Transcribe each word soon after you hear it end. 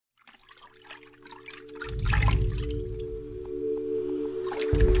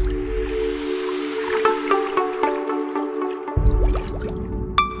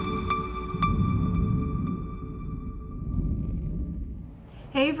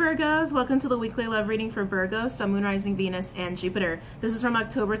Virgos, welcome to the weekly love reading for Virgo, Sun, Moon, Rising, Venus, and Jupiter. This is from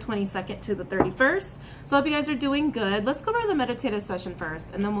October 22nd to the 31st. So I hope you guys are doing good. Let's go over the meditative session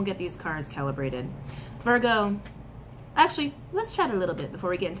first, and then we'll get these cards calibrated. Virgo, actually, let's chat a little bit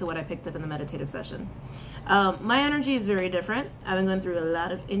before we get into what I picked up in the meditative session. My energy is very different. I've been going through a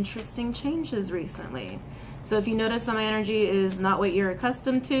lot of interesting changes recently. So if you notice that my energy is not what you're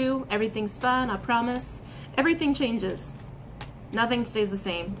accustomed to, everything's fun, I promise. Everything changes. Nothing stays the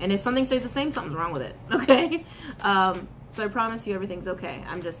same. And if something stays the same, something's wrong with it, okay? So I promise you everything's okay.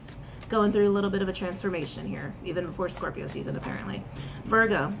 I'm just going through a little bit of a transformation here, even before Scorpio season, apparently.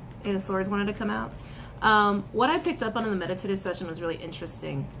 Virgo, Eight of Swords wanted to come out. What I picked up on in the meditative session was really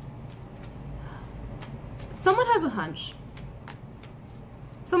interesting. Someone has a hunch.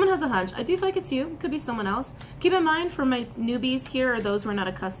 Someone has a hunch. I do feel like it's you. It could be someone else. Keep in mind, for my newbies here, or those who are not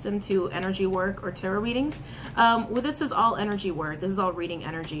accustomed to energy work or tarot readings, well, this is all energy work. This is all reading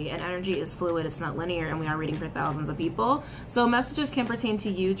energy, and energy is fluid. It's not linear, and we are reading for thousands of people. So messages can pertain to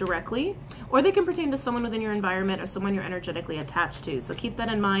you directly, or they can pertain to someone within your environment or someone you're energetically attached to. So keep that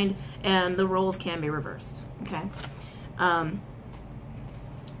in mind, and the roles can be reversed, okay?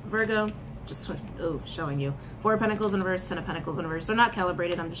 Virgo, just showing you. Four of Pentacles in reverse, Ten of Pentacles in reverse. They're not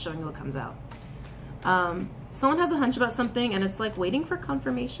calibrated. I'm just showing you what comes out. Someone has a hunch about something, and it's like waiting for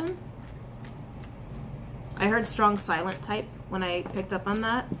confirmation. I heard strong silent type when I picked up on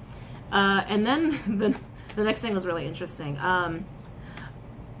that. And then the next thing was really interesting.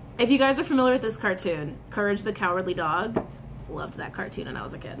 If you guys are familiar with this cartoon, Courage the Cowardly Dog, loved that cartoon when I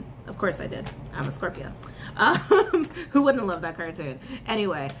was a kid. Of course I did. I'm a Scorpio. Who wouldn't love that cartoon?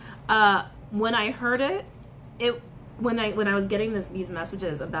 Anyway, when I heard it, when I was getting these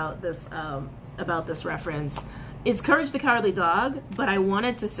messages about this reference, it's Courage the Cowardly Dog, but I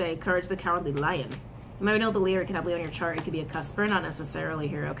wanted to say Courage the Cowardly Lion. You might know the Leo, you could have Leo on your chart. It could be a cusper, not necessarily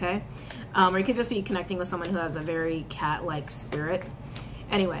here, okay? Or you could just be connecting with someone who has a very cat-like spirit.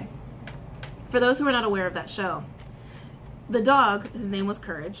 Anyway, for those who are not aware of that show, the dog, his name was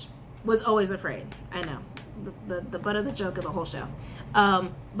Courage, was always afraid. I know, the butt of the joke of the whole show.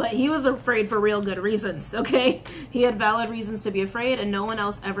 But he was afraid for real good reasons, okay? He had valid reasons to be afraid, and no one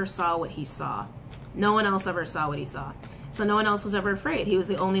else ever saw what he saw. No one else ever saw what he saw. So no one else was ever afraid. He was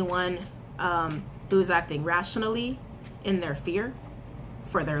the only one who was acting rationally in their fear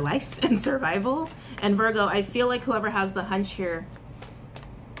for their life and survival. And Virgo, I feel like whoever has the hunch here,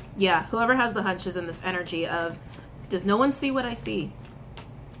 yeah, whoever has the hunch is in this energy of, does no one see what I see?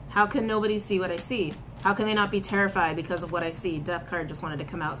 How can nobody see what I see? How can they not be terrified because of what I see? Death card just wanted to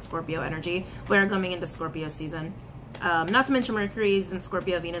come out, Scorpio energy. We're coming into Scorpio season. Not to mention Mercury's in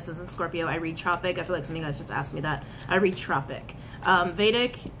Scorpio, Venus is in Scorpio. I read Tropic. I feel like some of you guys just asked me that. I read Tropic.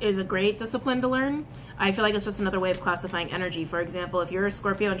 Vedic is a great discipline to learn. I feel like it's just another way of classifying energy. For example, if you're a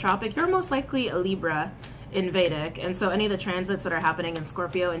Scorpio in Tropic, you're most likely a Libra in Vedic. And so any of the transits that are happening in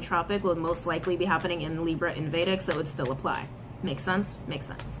Scorpio and Tropic will most likely be happening in Libra in Vedic, so it would still apply. Makes sense? Makes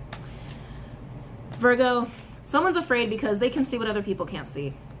sense. Virgo, someone's afraid because they can see what other people can't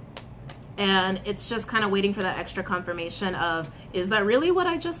see. And it's just kind of waiting for that extra confirmation of, is that really what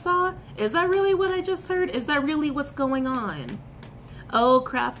I just saw? Is that really what I just heard? Is that really what's going on? Oh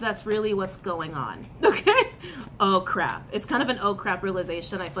crap, that's really what's going on. Okay? Oh crap. It's kind of an oh crap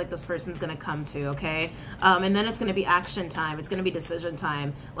realization I feel like this person's going to come to, okay? And then it's going to be action time. It's going to be decision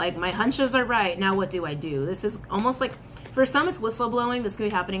time. Like, my hunches are right. Now what do I do? This is almost like, for some, it's whistleblowing. This could be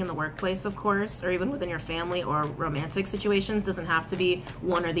happening in the workplace, of course, or even within your family or romantic situations. Doesn't have to be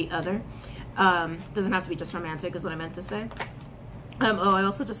one or the other. Doesn't have to be just romantic is what I meant to say. Oh, I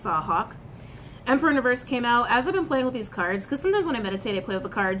also just saw a hawk. Emperor in reverse came out. As I've been playing with these cards, because sometimes when I meditate, I play with the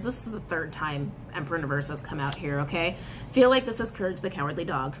cards. This is the third time Emperor in reverse has come out here, okay? Feel like this is Courage the Cowardly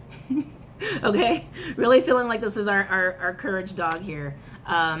Dog. Okay? Really feeling like this is our Courage dog here.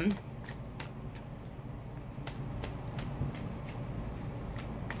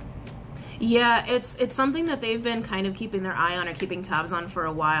 Yeah, it's something that they've been kind of keeping their eye on or keeping tabs on for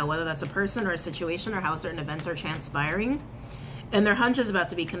a while, whether that's a person or a situation or how certain events are transpiring. And their hunch is about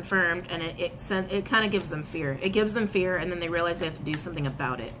to be confirmed, and it kind of gives them fear. It gives them fear, and then they realize they have to do something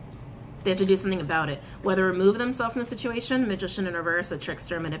about it. They have to do something about it. Whether remove themselves from the situation, Magician in reverse, a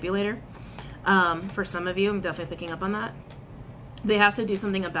trickster, a manipulator. For some of you, I'm definitely picking up on that. They have to do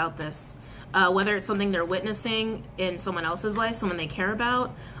something about this. Whether it's something they're witnessing in someone else's life, someone they care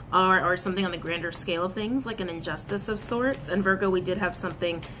about, or something on the grander scale of things, like an injustice of sorts. And Virgo, we did have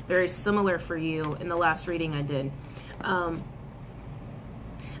something very similar for you in the last reading I did.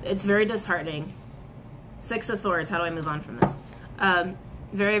 It's very disheartening. Six of Swords, how do I move on from this?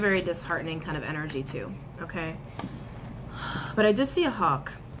 Very, very disheartening kind of energy too, okay? But I did see a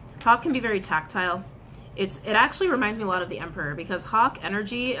hawk. Hawk can be very tactile. It actually reminds me a lot of the Emperor, because Hawk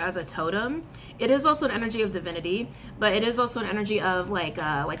energy as a totem, it is also an energy of divinity, but it is also an energy of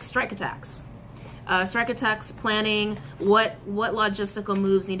like strike attacks. Strike attacks, planning, what logistical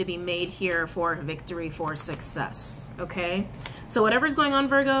moves need to be made here for victory, for success, okay? So whatever's going on,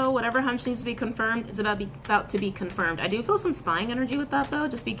 Virgo, whatever hunch needs to be confirmed, it's about to be confirmed. I do feel some spying energy with that, though.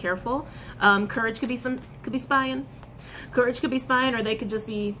 Just be careful. Courage could be spying. Courage could be spying, or they could just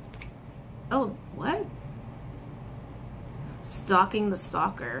be, oh, what? Stalking the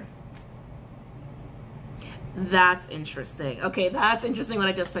stalker. That's interesting. Okay, that's interesting what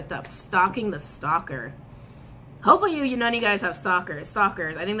I just picked up. Stalking the stalker. Hopefully none of you guys have stalkers.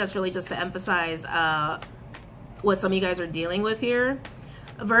 I think that's really just to emphasize what some of you guys are dealing with here.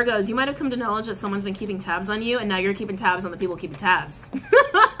 Virgos, you might have come to knowledge that someone's been keeping tabs on you, and now you're keeping tabs on the people keeping tabs.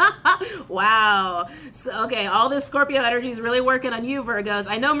 Wow. So, okay, all this Scorpio energy is really working on you, Virgos.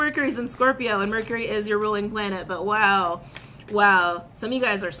 I know Mercury's in Scorpio, and Mercury is your ruling planet, but wow. Wow, some of you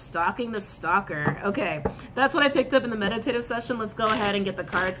guys are stalking the stalker. Okay, that's what I picked up in the meditative session. Let's go ahead and get the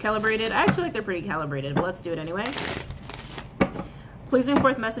cards calibrated. I actually like they're pretty calibrated, but let's do it anyway. Please bring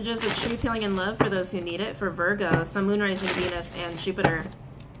forth messages of truth, healing, and love for those who need it. For Virgo, Sun, Moon, Rising, Venus, and Jupiter.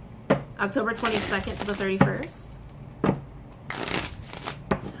 October 22nd to the 31st.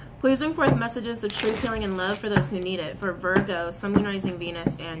 Please bring forth messages of truth, healing, and love for those who need it. For Virgo, Sun, Moon, Rising,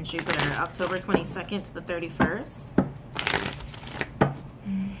 Venus, and Jupiter. October 22nd to the 31st.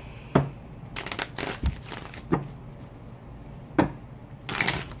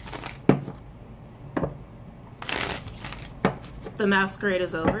 The masquerade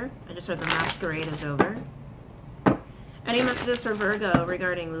is over. I just heard the masquerade is over. Any messages for Virgo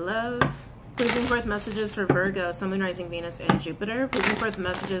regarding love? Please bring forth messages for Virgo, Sun, Moon, Rising, Venus, and Jupiter. Please bring forth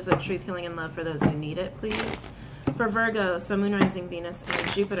messages of truth, healing, and love for those who need it, please. For Virgo, Sun, Moon, Rising, Venus,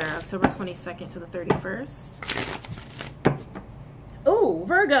 and Jupiter, October 22nd to the 31st. Oh,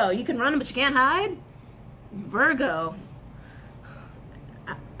 Virgo, you can run, but you can't hide? Virgo.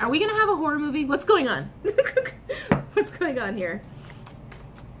 Are we going to have a horror movie? What's going on? What's going on here?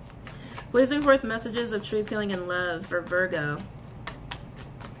 Please bring forth messages of truth, healing, and love for Virgo.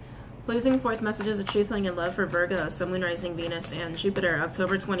 Please bring forth messages of truth, healing, and love for Virgo, Sun, Moon, Rising, Venus, and Jupiter,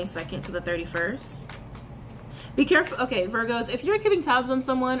 October 22nd to the 31st. Be careful. Okay, Virgos, if you're keeping tabs on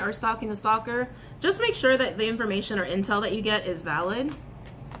someone or stalking the stalker, just make sure that the information or intel that you get is valid.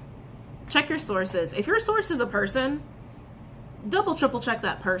 Check your sources. If your source is a person, double, triple check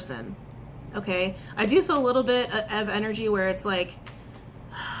that person. Okay, I do feel a little bit of energy where it's like,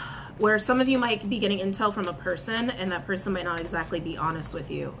 where some of you might be getting intel from a person and that person might not exactly be honest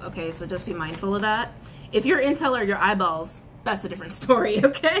with you. Okay, so just be mindful of that. If your intel are your eyeballs, that's a different story,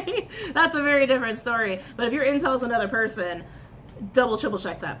 okay? That's a very different story. But if your intel is another person, double, triple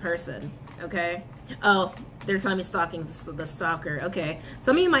check that person, okay? Oh, they're telling me stalking the stalker. Okay,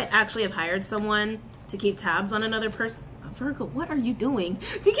 some of you might actually have hired someone to keep tabs on another person. Virgo, what are you doing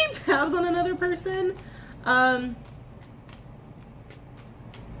to keep tabs on another person?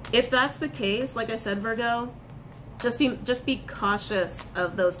 If that's the case, like I said, Virgo, just be cautious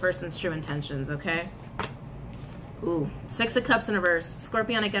of those person's true intentions, okay? Ooh, Six of Cups in reverse,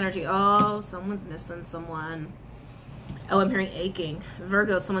 Scorpionic energy. Oh, someone's missing someone. Oh, I'm hearing aching.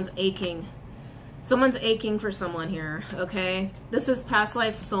 Virgo, someone's aching. Someone's aching for someone here, okay? This is past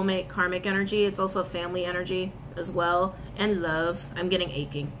life, soulmate, karmic energy. It's also family energy as well. And love. I'm getting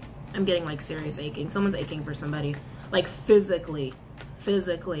aching. I'm getting like serious aching. Someone's aching for somebody. Like physically.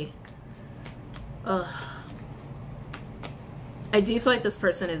 Physically. Ugh. I do feel like this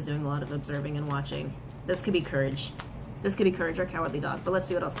person is doing a lot of observing and watching. This could be courage. This could be courage or cowardly dog. But let's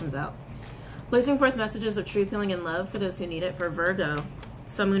see what else comes out. Placing forth messages of truth, healing, and love for those who need it. For Virgo,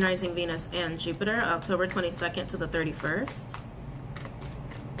 Sun, Moon, Rising, Venus, and Jupiter, October 22nd to the 31st.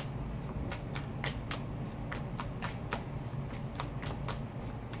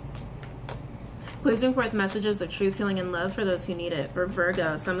 Please bring forth messages of truth, healing, and love for those who need it. For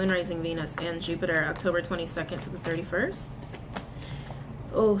Virgo, Sun, Moon, Rising, Venus, and Jupiter, October 22nd to the 31st.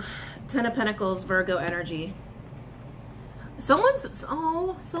 Oh, Ten of Pentacles, Virgo energy. Someone's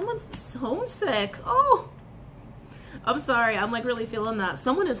homesick. Oh, I'm sorry. I'm like really feeling that.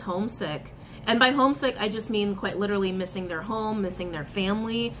 Someone is homesick. And by homesick, I just mean quite literally missing their home, missing their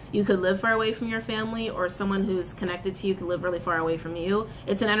family. You could live far away from your family, or someone who's connected to you could live really far away from you.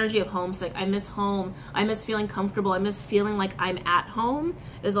 It's an energy of homesick. I miss home. I miss feeling comfortable. I miss feeling like I'm at home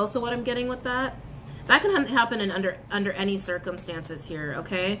is also what I'm getting with that. That can happen in under any circumstances here,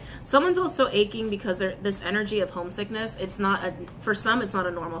 okay? Someone's also aching because this energy of homesickness, it's not for some, it's not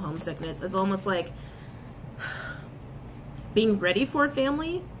a normal homesickness. It's almost like being ready for a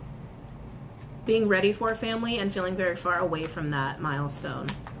family, being ready for a family and feeling very far away from that milestone.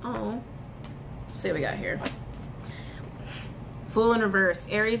 Oh, let's see what we got here. Fool in reverse.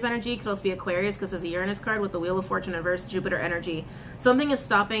 Aries energy could also be Aquarius because there's a Uranus card with the Wheel of Fortune in reverse. Jupiter energy. Something is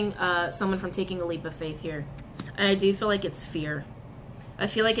stopping someone from taking a leap of faith here. And I do feel like it's fear. I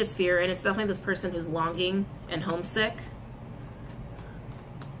feel like it's fear, and it's definitely this person who's longing and homesick.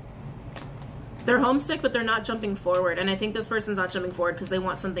 They're homesick, but they're not jumping forward. And I think this person's not jumping forward because they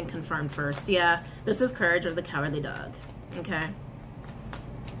want something confirmed first. Yeah, this is Courage or the Cowardly Dog. Okay.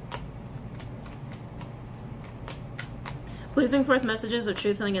 Please bring forth messages of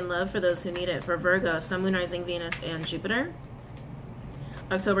truth, healing, and love for those who need it. For Virgo, Sun, Moon, Rising, Venus, and Jupiter.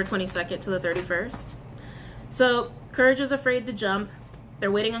 October 22nd to the 31st. So, Courage is afraid to jump.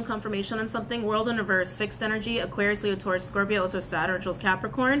 They're waiting on confirmation on something. World in reverse. Fixed energy. Aquarius, Leo, Taurus, Scorpio. Also Saturn, which was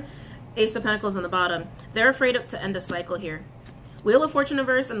Capricorn. Ace of Pentacles on the bottom. They're afraid to end a cycle here. Wheel of Fortune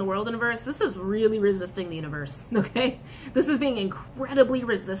reverse and the World in reverse. This is really resisting the universe. Okay? This is being incredibly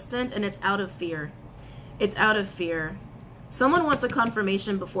resistant, and it's out of fear. It's out of fear. Someone wants a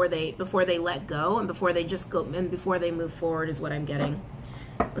confirmation before they let go, and before they just go, and before they move forward is what I'm getting.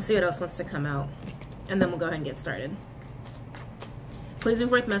 Let's see what else wants to come out, and then we'll go ahead and get started. Please bring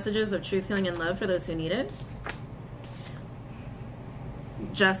forth messages of truth, healing, and love for those who need it.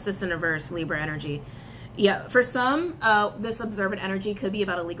 Justice in reverse, Libra energy. Yeah, for some, this observant energy could be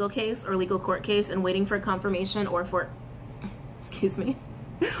about a legal case or legal court case and waiting for a confirmation or for, excuse me,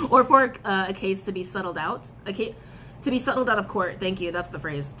 or for a case to be settled out. To be settled out of court. Thank you. That's the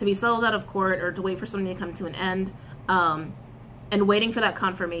phrase. To be settled out of court, or to wait for something to come to an end, and waiting for that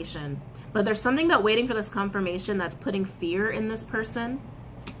confirmation. But there's something about waiting for this confirmation that's putting fear in this person.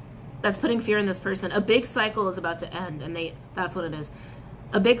 That's putting fear in this person. A big cycle is about to end, and that's what it is.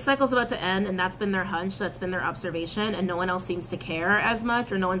 A big cycle is about to end, and that's been their hunch, that's been their observation, and no one else seems to care as much,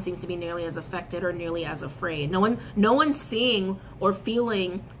 or no one seems to be nearly as affected or nearly as afraid. No one's seeing or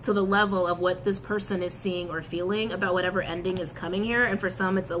feeling to the level of what this person is seeing or feeling about whatever ending is coming here. And for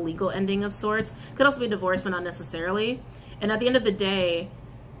some, it's a legal ending of sorts. Could also be divorce, but not necessarily. And at the end of the day,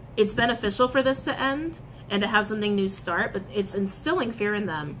 it's beneficial for this to end and to have something new start, but it's instilling fear in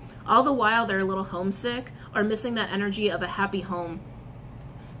them. All the while, they're a little homesick or missing that energy of a happy home.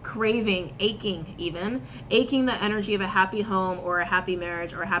 Craving, aching the energy of a happy home or a happy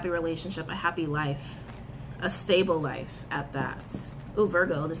marriage or a happy relationship, a happy life, a stable life at that. Ooh,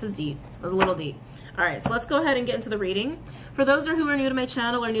 Virgo, this is deep. It was a little deep. All right, so let's go ahead and get into the reading. For those who are new to my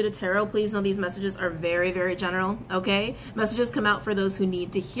channel or new to tarot, please know these messages are very, very general, okay? Messages come out for those who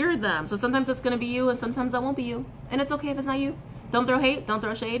need to hear them. So sometimes it's going to be you and sometimes that won't be you. And it's okay if it's not you. Don't throw hate, don't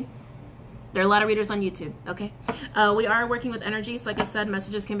throw shade. There are a lot of readers on YouTube, okay? We are working with energies. Like I said,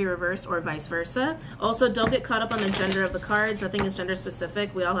 messages can be reversed or vice versa. Also, don't get caught up on the gender of the cards. Nothing is gender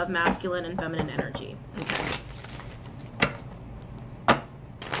specific. We all have masculine and feminine energy, okay?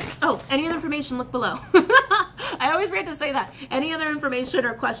 Oh, any other information, look below. I always forget to say that. Any other information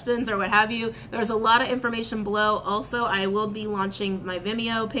or questions or what have you, there's a lot of information below. Also, I will be launching my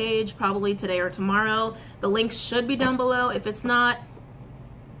Vimeo page probably today or tomorrow. The link should be down below. If it's not,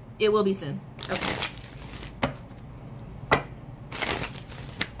 it will be soon. Okay.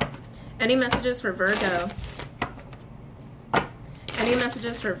 Any messages for Virgo? Any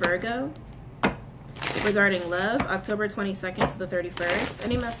messages for Virgo regarding love, October 22nd to the 31st?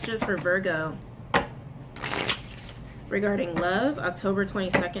 Any messages for Virgo regarding love, October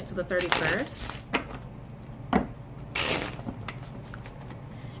 22nd to the 31st?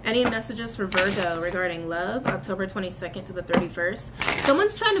 Any messages for Virgo regarding love, October 22nd to the 31st?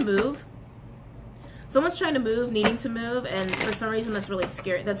 Someone's trying to move. Someone's trying to move, needing to move, and for some reason that's really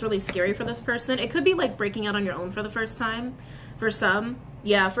scary. That's really scary for this person. It could be like breaking out on your own for the first time. For some,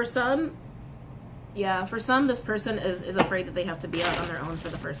 for some, this person is afraid that they have to be out on their own for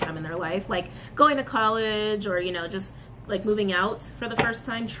the first time in their life. Like going to college or, you know, just like moving out for the first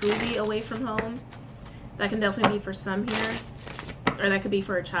time, truly away from home. That can definitely be for some here. Or that could be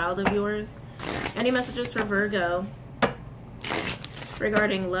for a child of yours. Any messages for Virgo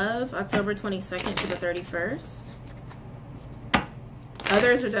regarding love, October 22nd to the 31st?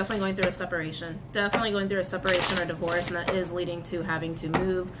 Others are definitely going through a separation. Definitely going through a separation or divorce, and that is leading to having to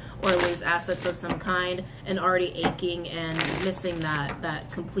move or lose assets of some kind, and already aching and missing that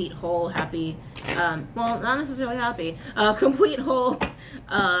complete whole happy, well, not necessarily happy, complete whole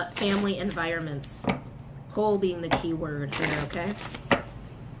family environment. Whole being the key word here, okay?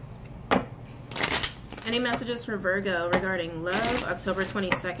 Any messages for Virgo regarding love, October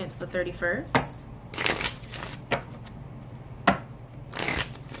 22nd to the 31st?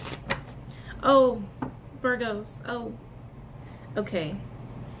 Oh, Virgos. Oh, okay.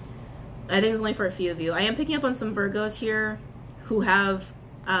 I think it's only for a few of you. I am picking up on some Virgos here who have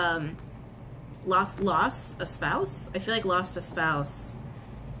lost a spouse. I feel like lost a spouse.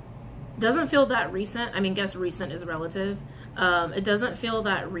 Doesn't feel that recent. I mean, guess recent is relative. It doesn't feel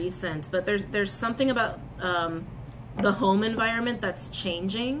that recent, but there's something about the home environment that's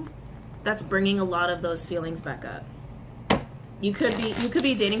changing, that's bringing a lot of those feelings back up. You could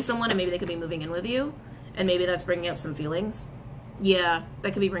be dating someone and maybe they could be moving in with you, and maybe that's bringing up some feelings. Yeah,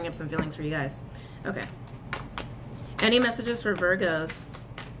 that could be bringing up some feelings for you guys. Okay. Any messages for Virgos?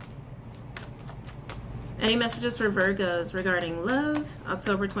 Any messages for Virgos regarding love,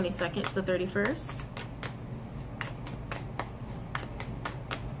 October 22nd to the 31st?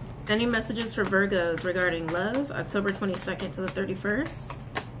 Any messages for Virgos regarding love, October 22nd to the 31st?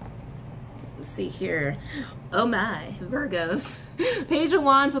 Let's see here. Oh my, Virgos. Page of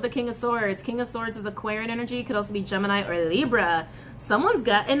Wands with the King of Swords. King of Swords is Aquarian energy. Could also be Gemini or Libra. Someone's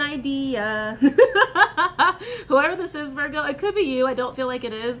got an idea. Whoever this is, Virgo, it could be you. I don't feel like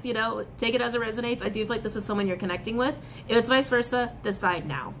it is. You know, take it as it resonates. I do feel like this is someone you're connecting with. If it's vice versa, decide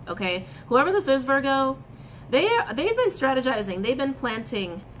now, okay? Whoever this is, Virgo, they've been strategizing. They've been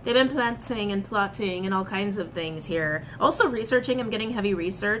planting and plotting and all kinds of things here. Also researching. I'm getting heavy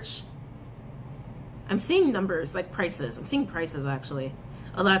research. I'm seeing numbers, like prices. I'm seeing prices, actually.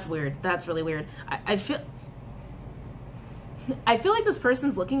 Oh, that's weird. That's really weird. I feel like this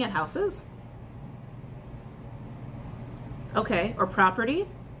person's looking at houses. Okay, or property.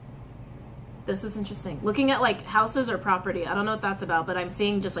 This is interesting. Looking at, like, houses or property. I don't know what that's about, but I'm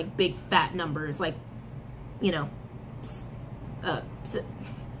seeing just, like, big, fat numbers. Like, you know,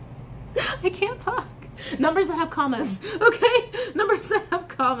 I can't talk. Numbers that have commas, okay? Numbers that have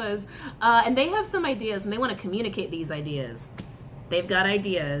commas. And they have some ideas, and they want to communicate these ideas. They've got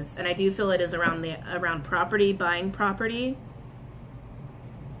ideas, and I do feel it is around property, buying property.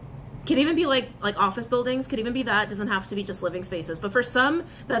 Could even be like office buildings. Could even be that. Doesn't have to be just living spaces. But for some,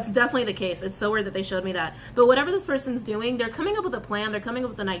 that's definitely the case. It's so weird that they showed me that. But whatever this person's doing, they're coming up with a plan. They're coming up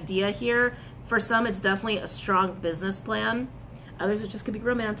with an idea here. For some, it's definitely a strong business plan. Others, it just could be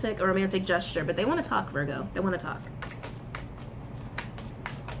romantic, a romantic gesture, but they want to talk, Virgo. They want to talk.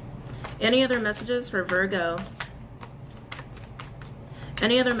 Any other messages for Virgo?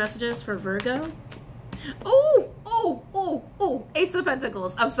 Any other messages for Virgo? Oh, oh, oh, oh, Ace of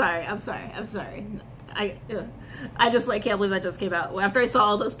Pentacles. I'm sorry. I just like can't believe that just came out after I saw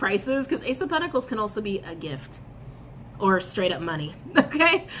all those prices, because Ace of Pentacles can also be a gift or straight up money,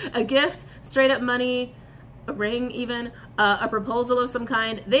 okay? A gift, straight up money, a ring even, a proposal of some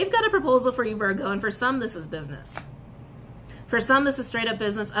kind. They've got a proposal for you, Virgo, and for some, this is business. For some, this is straight up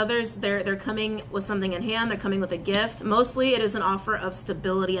business. Others, they're coming with something in hand. They're coming with a gift. Mostly, it is an offer of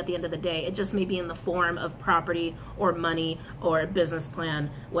stability at the end of the day. It just may be in the form of property or money or a business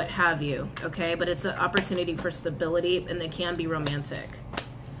plan, what have you, okay? But it's an opportunity for stability, and it can be romantic.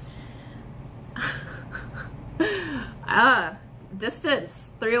 Distance.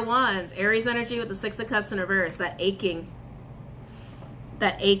 3 of Wands. Aries energy with the 6 of Cups in reverse. That aching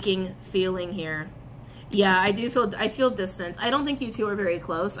feeling here. Yeah, I feel distance. I don't think you two are very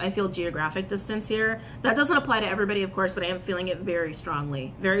close. I feel geographic distance here. That doesn't apply to everybody, of course, but I am feeling it very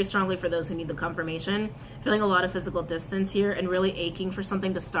strongly. Very strongly for those who need the confirmation. Feeling a lot of physical distance here and really aching for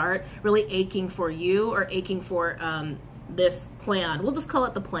something to start. Really aching for you or aching for this plan. We'll just call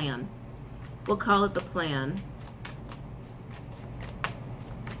it the plan. We'll call it the plan.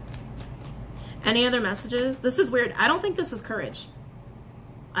 Any other messages? This is weird. I don't think this is courage.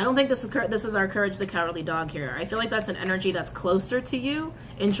 I don't think this is our Courage the Cowardly Dog here. I feel like that's an energy that's closer to you.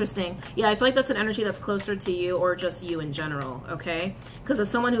 Interesting. Yeah, I feel like that's an energy that's closer to you or just you in general, okay? Because it's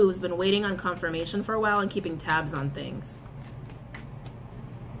someone who's been waiting on confirmation for a while and keeping tabs on things.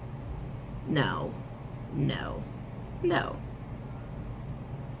 No. No. No.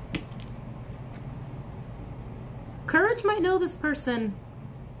 Courage might know this person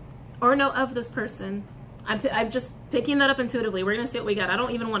or know of this person. I'm just picking that up intuitively. We're going to see what we got. I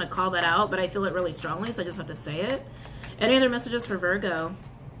don't even want to call that out, but I feel it really strongly, so I just have to say it. Any other messages for Virgo?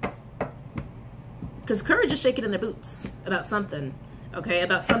 Because courage is shaking in their boots about something, okay?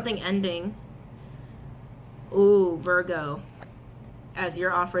 About something ending. Ooh, Virgo. As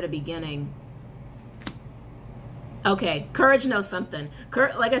your offer to beginning. Okay, courage knows something.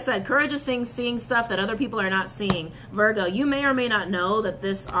 Like I said, courage is seeing stuff that other people are not seeing. Virgo, you may or may not know that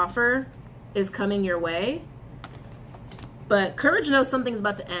this offer is coming your way, but courage knows something's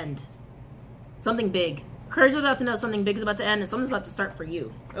about to end. Something big. Courage is about to know something big is about to end and something's about to start for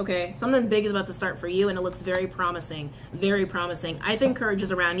you, okay? Something big is about to start for you, and it looks very promising, very promising. I think courage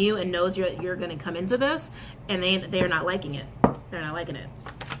is around you and knows you're going to come into this, and they're not liking it. They're not liking it.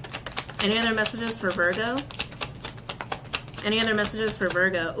 Any other messages for Virgo? Any other messages for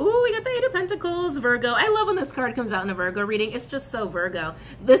Virgo? Ooh, we got the Eight of Pentacles, Virgo. I love when this card comes out in a Virgo reading. It's just so Virgo.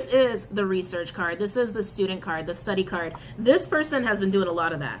 This is the research card. This is the student card, the study card. This person has been doing a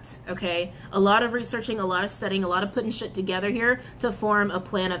lot of that, okay? A lot of researching, a lot of studying, a lot of putting shit together here to form a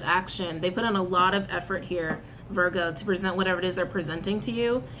plan of action. They put in a lot of effort here, Virgo, to present whatever it is they're presenting to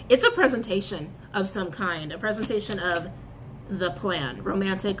you. It's a presentation of some kind, a presentation of the plan,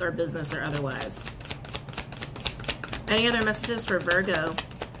 romantic or business or otherwise. Any other messages for Virgo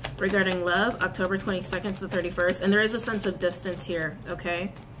regarding love, October 22nd to the 31st? And there is a sense of distance here,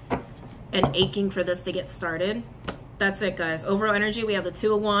 okay? And aching for this to get started. That's it, guys. Overall energy, we have the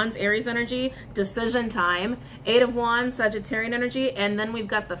Two of Wands, Aries energy, decision time, Eight of Wands, Sagittarian energy, and then we've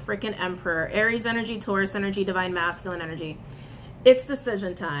got the freaking Emperor, Aries energy, Taurus energy, Divine Masculine energy. It's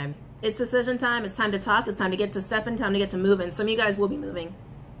decision time. It's decision time. It's time to talk. It's time to get to stepping, time to get to moving. Some of you guys will be moving.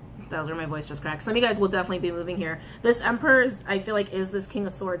 That was where my voice just cracked. Some of you guys will definitely be moving here. This Emperor, I feel like, is this King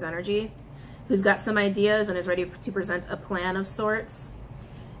of Swords energy, who's got some ideas and is ready to present a plan of sorts.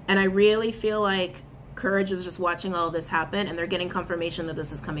 And I really feel like Courage is just watching all of this happen, and they're getting confirmation that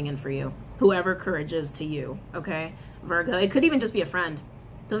this is coming in for you. Whoever Courage is to you, okay? Virgo. It could even just be a friend.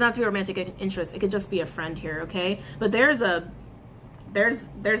 It doesn't have to be a romantic interest. It could just be a friend here, okay? But there's a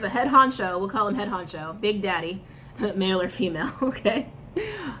head honcho. We'll call him head honcho. Big daddy, male or female, okay?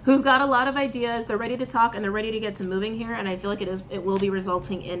 Who's got a lot of ideas. They're ready to talk and they're ready to get to moving here, and I feel like it will be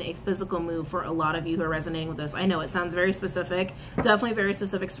resulting in a physical move for a lot of you who are resonating with this. I know it sounds very specific, definitely very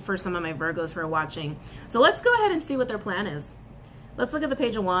specific for some of my Virgos who are watching. So let's go ahead and see what their plan is. Let's look at the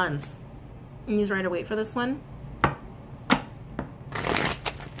Page of Wands. Use Rider Waite for this one. Time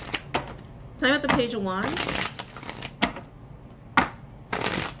at the Page of Wands.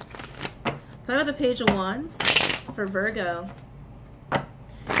 Time at the Page of Wands for Virgo.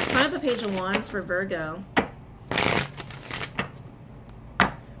 Time at the Page of Wands for Virgo.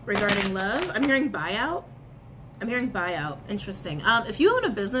 Regarding love, I'm hearing buyout. I'm hearing buyout. Interesting. If you own a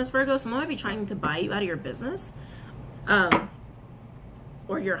business, Virgo, someone might be trying to buy you out of your business.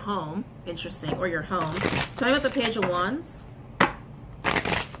 Or your home. Interesting. Or your home. Time at the Page of Wands. Time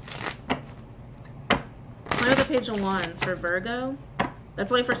at the Page of Wands for Virgo.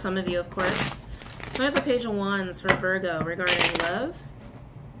 That's only for some of you, of course. Time at the Page of Wands for Virgo regarding love.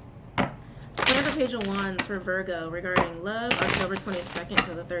 Time at the Page of Wands for Virgo regarding love, October 22nd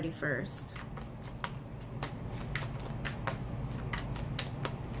to the 31st.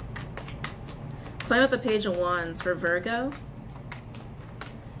 Time at the Page of Wands for Virgo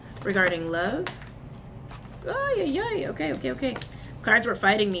regarding love. Oh, yeah. Okay. Cards were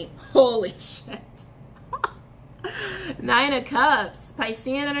fighting me. Holy shit. Nine of Cups,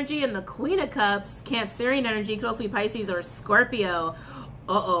 Piscean energy, and the Queen of Cups, Cancerian energy. Could also be Pisces or Scorpio.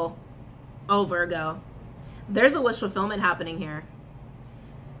 Uh-oh. Oh, Virgo. There's a wish fulfillment happening here.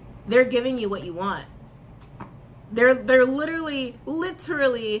 They're giving you what you want. They're literally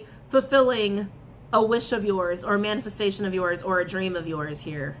fulfilling a wish of yours or a manifestation of yours or a dream of yours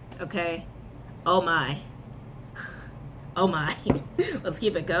here, okay? Oh my. Oh my. Let's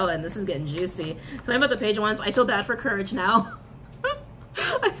keep it going. This is getting juicy. Tell me about the Page of Wands. I feel bad for Courage now.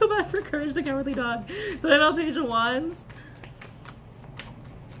 I feel bad for Courage, the cowardly dog. Tell me about Page of Wands.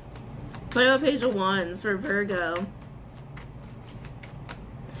 Tell me about Page of Wands for Virgo.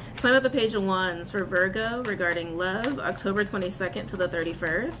 Tell me about the Page of Wands for Virgo regarding love, October 22nd to the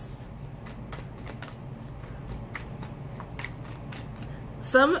 31st.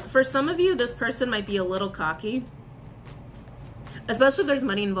 For some of you, this person might be a little cocky. Especially if there's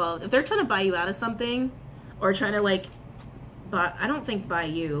money involved. If they're trying to buy you out of something, or trying to like, but I don't think buy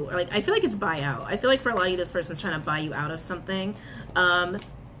you. Like, I feel like it's buy out. I feel like for a lot of you, this person's trying to buy you out of something.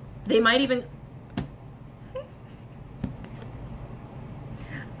 They might even.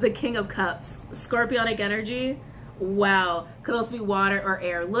 The King of Cups, Scorpionic energy. Wow, could also be water or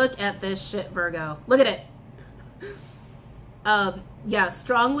air. Look at this shit, Virgo. Look at it. Yeah,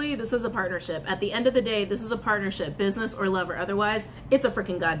 strongly, this is a partnership. At the end of the day, this is a partnership, business or love or otherwise. It's a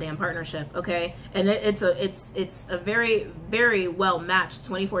freaking goddamn partnership, okay? And it's a very, very well matched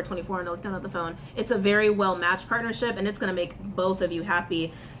 24-24. And I look down at the phone. It's a very well matched partnership, and it's gonna make both of you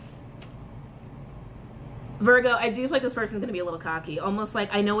happy. Virgo, I do feel like this person's gonna be a little cocky, almost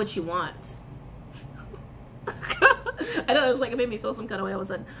like I know what you want. I know, it's like it made me feel some kind of way all of a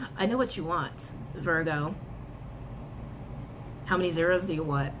sudden. I know what you want, Virgo. How many zeros do you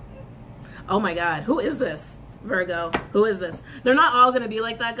want? Oh my God, who is this, Virgo? Who is this? They're not all gonna be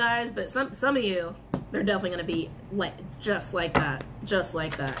like that, guys, but some of you, they're definitely gonna be like just like that, just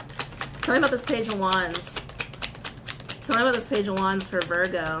like that. Tell me about this Page of Wands. Tell me about this Page of Wands for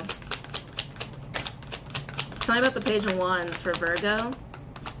Virgo Tell me about the Page of Wands for Virgo.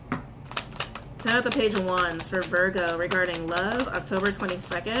 Tell me about the Page of Wands for Virgo regarding love, October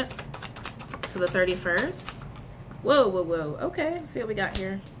 22nd to the 31st. Whoa, whoa, whoa. Okay, let's see what we got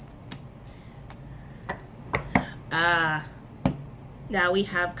here. Now we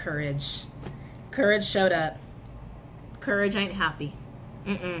have courage. Courage showed up. Courage ain't happy.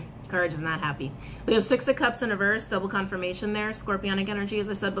 Courage is not happy. We have Six of Cups in reverse, double confirmation there. Scorpionic energy, as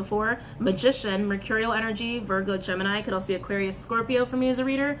I said before. Magician, Mercurial energy, Virgo, Gemini. Could also be Aquarius, Scorpio for me as a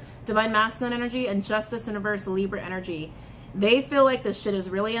reader. Divine Masculine energy, and Justice in reverse, Libra energy. They feel like this shit is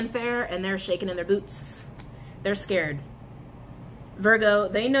really unfair, and they're shaking in their boots. They're scared. Virgo,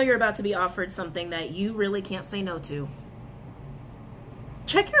 they know you're about to be offered something that you really can't say no to.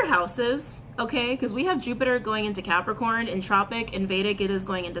 Check your houses, okay? Because we have Jupiter going into Capricorn. In Tropic, in Vedic, it is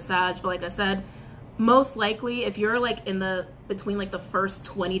going into Sag. But like I said, most likely, if you're like in the, between like the first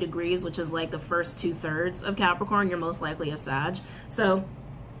 20 degrees, which is like the first 2/3 of Capricorn, you're most likely a Sag. So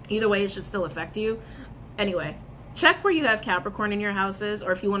either way, it should still affect you. Anyway, check where you have Capricorn in your houses,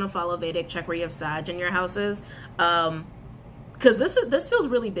 or if you want to follow Vedic, check where you have Sag in your houses. Because this feels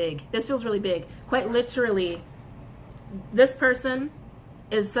really big. This feels really big. Quite literally, this person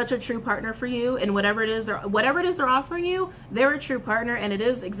is such a true partner for you, and whatever it is they're offering you, they're a true partner, and it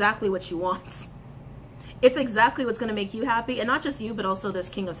is exactly what you want. It's exactly what's going to make you happy, and not just you, but also this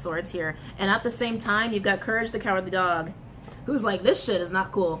King of Swords here. And at the same time, you've got Courage, the Cowardly Dog, who's like, this shit is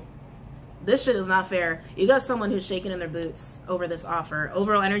not cool. This shit is not fair. You got someone who's shaking in their boots over this offer.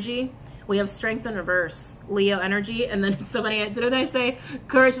 Overall energy, we have Strength in reverse, Leo energy, and then somebody, didn't I say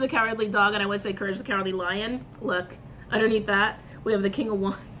Courage, the Cowardly Dog, and I would say Courage, the Cowardly Lion? Look, underneath that, we have the King of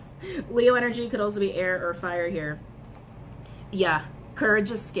Wands. Leo energy could also be air or fire here. Yeah, Courage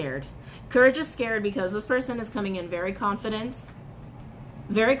is scared. Courage is scared because this person is coming in very confident,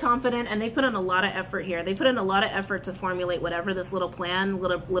 and they put in a lot of effort here. They put in a lot of effort to formulate whatever this little plan,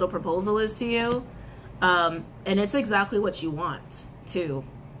 little proposal is to you. And it's exactly what you want, too.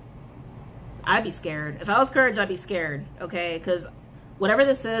 I'd be scared. If I was Courage, I'd be scared, okay? Because whatever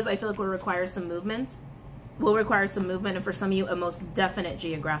this is, I feel like will require some movement. Will require some movement, and for some of you, a most definite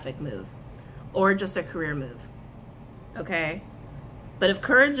geographic move. Or just a career move, okay? But if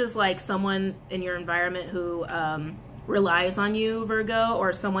Courage is like someone in your environment who relies on you, Virgo,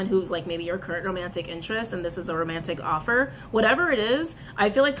 or someone who's like maybe your current romantic interest, and this is a romantic offer, whatever it is,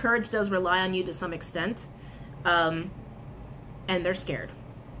 I feel like Courage does rely on you to some extent. And they're scared.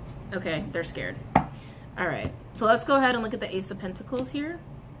 Okay, they're scared. All right, so let's go ahead and look at the Ace of Pentacles here.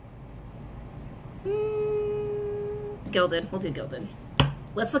 Gilded. We'll do Gilded.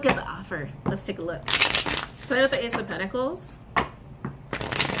 Let's look at the offer. Let's take a look. Start with the Ace of Pentacles.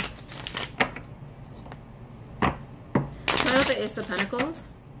 Start with the Ace of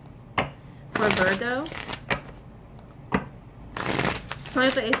Pentacles for Virgo. Start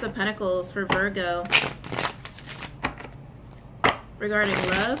with the Ace of Pentacles for Virgo regarding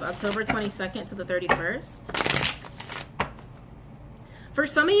love, October 22nd to the 31st. For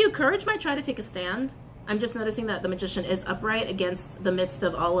some of you, Courage might try to take a stand. I'm just noticing that the Magician is upright against the midst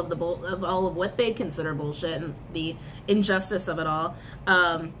of all of what they consider bullshit and the injustice of it all.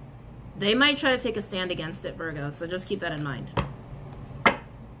 They might try to take a stand against it, Virgo, so just keep that in mind.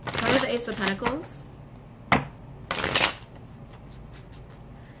 Start with the Ace of Pentacles.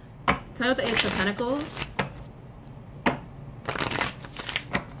 Start with the Ace of Pentacles.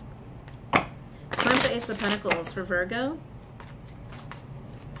 Start with the Ace of Pentacles for Virgo.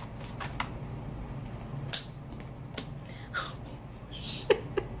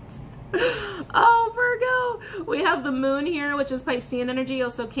 Oh, Virgo, we have the Moon here, which is Piscean energy,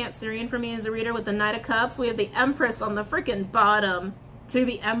 also Cancerian for me as a reader with the Knight of Cups. We have the Empress on the freaking bottom to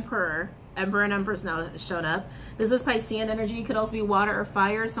the Emperor. Emperor and Empress now shown up. This is Piscean energy. Could also be water or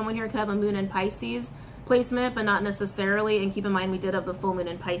fire. Someone here could have a Moon in Pisces placement, but not necessarily. And keep in mind, we did have the full Moon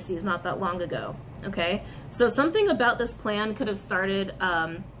in Pisces not that long ago. Okay, so something about this plan could have started...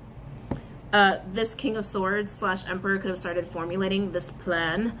 this King of Swords / Emperor could have started formulating this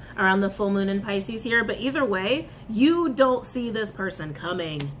plan around the full moon in Pisces here. But either way, you don't see this person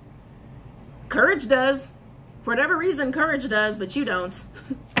coming. Courage does. For whatever reason, Courage does, but you don't.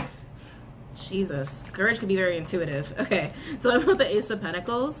 Jesus. Courage can be very intuitive. Okay, so I'm with the Ace of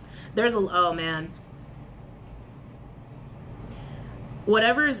Pentacles. There's a... Oh, man.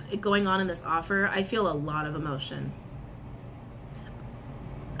 Whatever is going on in this offer, I feel a lot of emotion.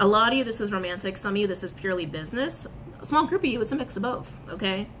 A lot of you, this is romantic. Some of you, this is purely business. A small group of you, it's a mix of both,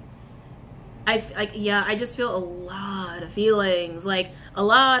 okay? I just feel a lot of feelings, like a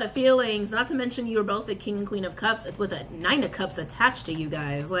lot of feelings. Not to mention you are both the King and Queen of Cups with a Nine of Cups attached to you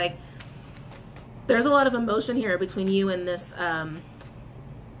guys. Like, There's a lot of emotion here between you and this,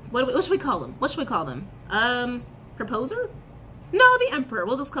 what should we call them? What should we call them? Proposer? No, the Emperor.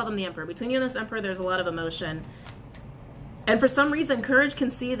 We'll just call them the Emperor. Between you and this Emperor, there's a lot of emotion. And for some reason, Courage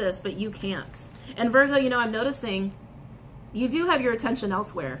can see this, but you can't. And Virgo, you know, I'm noticing you do have your attention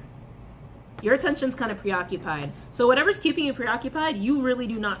elsewhere. Your attention's kind of preoccupied. So whatever's keeping you preoccupied, you really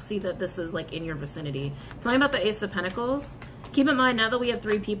do not see that this is like in your vicinity. Tell me about the Ace of Pentacles. Keep in mind, now that we have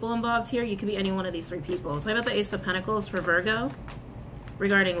 3 people involved here, you could be any one of these 3 people. Tell me about the Ace of Pentacles for Virgo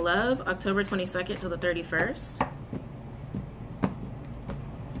regarding love, October 22nd to the 31st.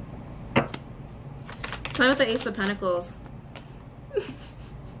 Tell me about the Ace of Pentacles.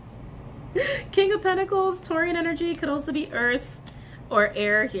 King of Pentacles, Taurian energy, could also be earth or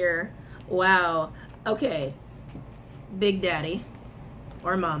air here. Wow. Okay. Big Daddy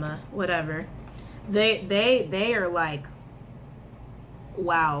or Mama, whatever. They are like,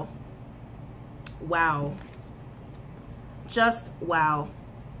 wow. Wow. Just wow.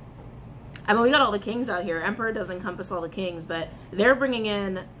 I mean, we got all the kings out here. Emperor does encompass all the kings, but they're bringing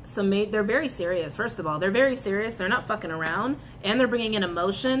in some, they're very serious. First of all, they're very serious. They're not fucking around, and they're bringing in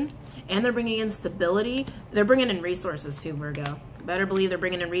emotion, and they're bringing in stability. They're bringing in resources too, Virgo. Better believe they're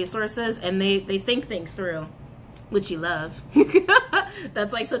bringing in resources, and they think things through, which you love.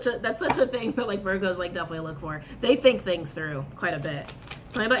 That's such a thing that like Virgos like definitely look for. They think things through quite a bit.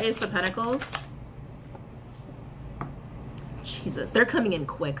 Tell me about Ace of Pentacles. Jesus, they're coming in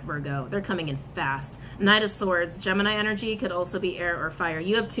quick, Virgo. They're coming in fast. Knight of Swords, Gemini energy, could also be air or fire.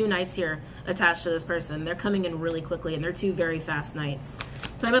 You have 2 knights here attached to this person. They're coming in really quickly, and they're 2 very fast knights.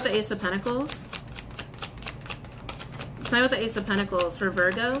 Tell me about the Ace of Pentacles. Tell me about the Ace of Pentacles for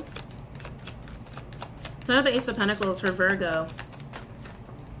Virgo. Tell me about the Ace of Pentacles for Virgo.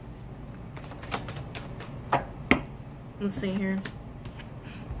 Let's see here.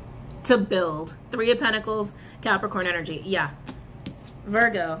 To build. 3 of Pentacles, Capricorn energy. Yeah.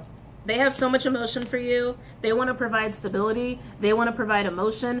 Virgo. They have so much emotion for you. They want to provide stability. They want to provide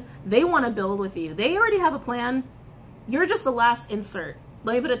emotion. They want to build with you. They already have a plan. You're just the last insert.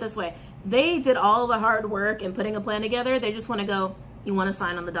 Let me put it this way. They did all the hard work in putting a plan together. They just want to go, you want to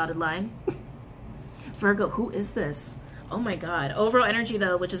sign on the dotted line? Virgo, who is this? Oh my God. Overall energy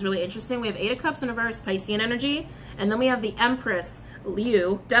though, which is really interesting. We have 8 of Cups in reverse, Piscean energy. And then we have the Empress,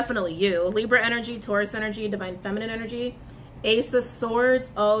 you, definitely you. Libra energy, Taurus energy, Divine Feminine energy. Ace of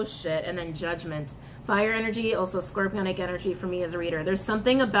Swords, oh shit. And then Judgment. Fire energy, also Scorpionic energy for me as a reader. There's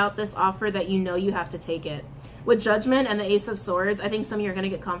something about this offer that you know you have to take it. With Judgment and the Ace of Swords, I think some of you are going to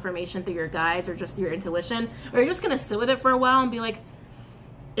get confirmation through your guides or just through your intuition. Or you're just going to sit with it for a while and be like,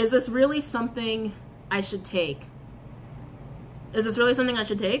 is this really something I should take? Is this really something I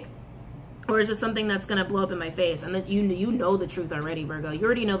should take? Or is this something that's going to blow up in my face? And that you know the truth already, Virgo. You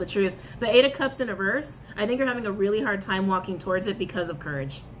already know the truth. But 8 of Cups in reverse, I think you're having a really hard time walking towards it because of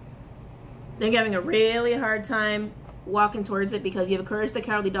courage. I think you're having a really hard time walking towards it because you have a Courage the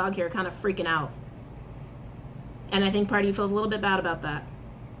Cowardly Dog here kind of freaking out. And I think part of you feels a little bit bad about that.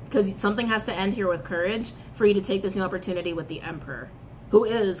 Because something has to end here with courage for you to take this new opportunity with the Emperor, who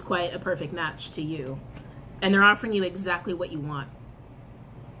is quite a perfect match to you. And they're offering you exactly what you want.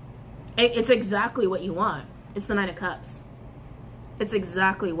 It's exactly what you want. It's the 9 of Cups. It's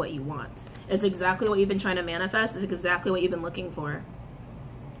exactly what you want. It's exactly what you've been trying to manifest. It's exactly what you've been looking for.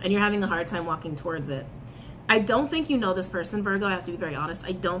 And you're having a hard time walking towards it. I don't think you know this person, Virgo. I have to be very honest.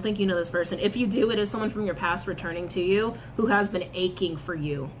 I don't think you know this person. If you do, it is someone from your past returning to you who has been aching for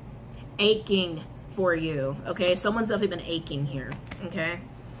you. Aching for you, okay? Someone's definitely been aching here, okay?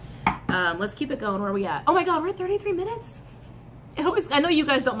 Let's keep it going. Where are we at? Oh my God, we're at 33 minutes? It always, I know you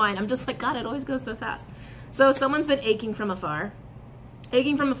guys don't mind. I'm just like, God, it always goes so fast. So someone's been aching from afar.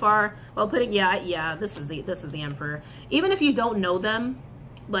 Aching from afar while putting, yeah, this is the Emperor. Even if you don't know them,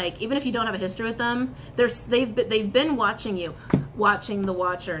 like, even if you don't have a history with them, they've been watching you. Watching the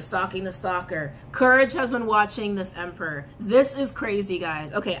Watcher, stalking the Stalker. Courage has been watching this Emperor. This is crazy,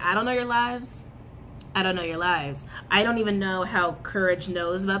 guys. Okay, I don't know your lives. I don't know your lives. I don't even know how Courage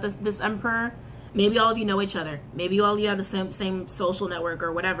knows about this Emperor. Maybe all of you know each other. Maybe all of you have the same social network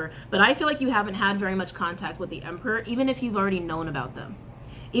or whatever. But I feel like you haven't had very much contact with the Emperor, even if you've already known about them.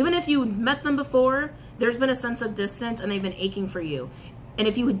 Even if you met them before, there's been a sense of distance and they've been aching for you. And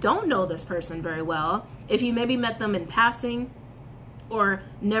if you don't know this person very well, if you maybe met them in passing or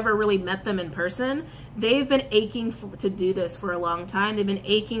never really met them in person, they've been aching to do this for a long time. They've been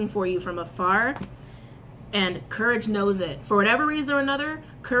aching for you from afar. And Courage knows it. For whatever reason or another,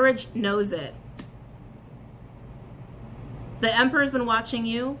 Courage knows it. The Emperor's been watching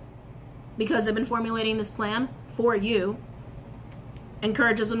you because they've been formulating this plan for you. And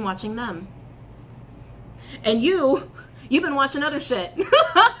Courage has been watching them. And you've been watching other shit.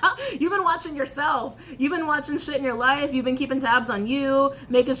 You've been watching yourself. You've been watching shit in your life. You've been keeping tabs on you,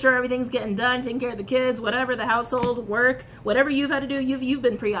 making sure everything's getting done, taking care of the kids, whatever, the household, work, whatever you've had to do, you've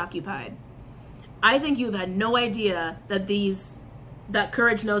been preoccupied. I think you've had no idea that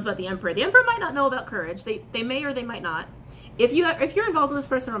Courage knows about the Emperor. The Emperor might not know about Courage. They may or they might not. If you're involved with this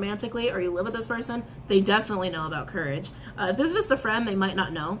person romantically or you live with this person, they definitely know about Courage. If this is just a friend, they might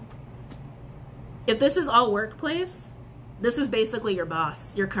not know. If this is all workplace, this is basically your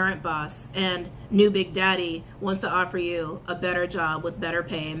boss, your current boss, and new big daddy wants to offer you a better job with better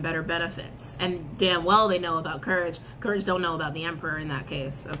pay and better benefits. And damn well they know about Courage. Courage don't know about the Emperor in that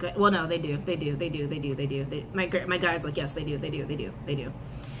case. Okay, well no, they do. My guide's like, yes, they do.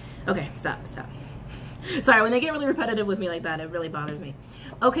 Okay, stop. Sorry, when they get really repetitive with me like that, it really bothers me.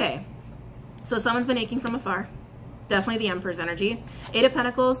 Okay, so someone's been aching from afar. Definitely the Emperor's energy. Eight of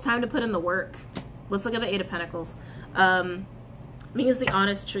Pentacles, time to put in the work. Let's look at the Eight of Pentacles. I'm gonna use the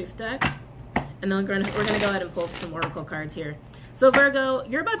Honest Truth deck, and then we're gonna go ahead and pull some Oracle cards here. So Virgo,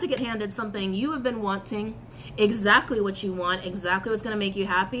 you're about to get handed something you have been wanting, exactly what you want, exactly what's gonna make you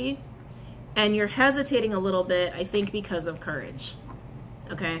happy, and you're hesitating a little bit, I think, because of Courage.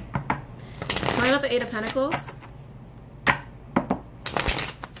 Okay? Tell me about the Eight of Pentacles.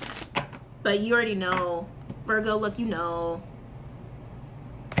 But you already know. Virgo, look, you know.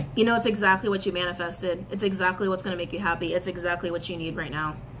 You know it's exactly what you manifested. It's exactly what's going to make you happy. It's exactly what you need right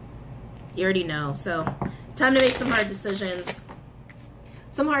now. You already know. So, time to make some hard decisions.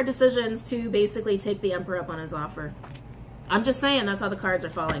 Some hard decisions to basically take the Emperor up on his offer. I'm just saying that's how the cards are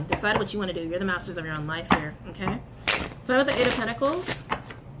falling. Decide what you want to do. You're the masters of your own life here, okay? Tell me about the Eight of Pentacles.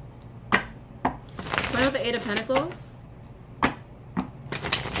 Tell me about the Eight of Pentacles.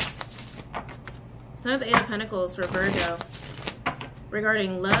 Tell me about the Eight of Pentacles for Virgo.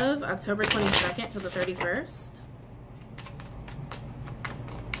 Regarding love, October 22nd to the 31st.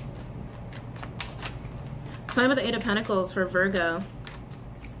 Tell me about the Eight of Pentacles for Virgo.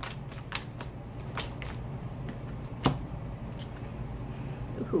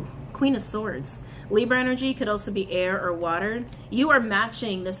 Ooh, Queen of Swords. Libra energy could also be air or water. You are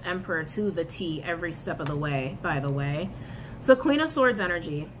matching this Emperor to the T every step of the way, by the way. So Queen of Swords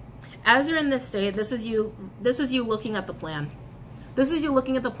energy. As you're in this state, this is you looking at the plan. This is you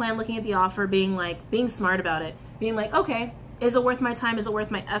looking at the plan, looking at the offer, being smart about it. Being like, okay, is it worth my time? Is it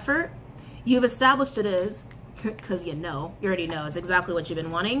worth my effort? You've established it is, because you already know. It's exactly what you've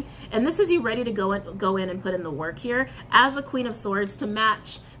been wanting. And this is you ready to go in and put in the work here as a Queen of Swords to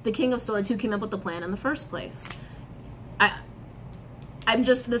match the King of Swords who came up with the plan in the first place.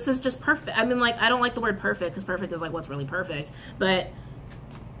 This is just perfect. I mean, like, I don't like the word perfect because perfect is like what's really perfect. But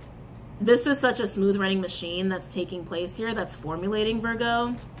this is such a smooth running machine that's taking place here, that's formulating,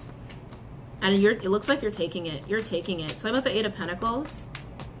 Virgo. And it looks like you're taking it. You're taking it. Tell me about the Eight of Pentacles.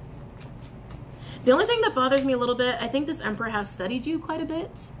 The only thing that bothers me a little bit, I think this Emperor has studied you quite a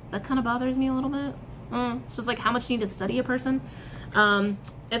bit. That kind of bothers me a little bit. It's just like how much you need to study a person.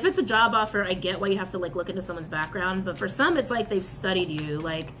 If it's a job offer, I get why you have to like look into someone's background. But for some, it's like they've studied you.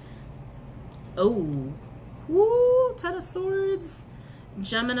 Like, oh, woo, Ten of Swords.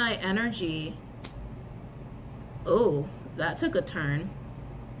 Gemini energy. Oh, that took a turn.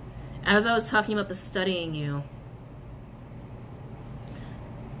 As I was talking about the studying you.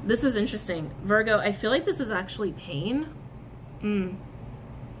 This is interesting. Virgo, I feel like this is actually pain.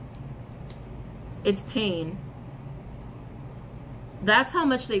 It's pain. That's how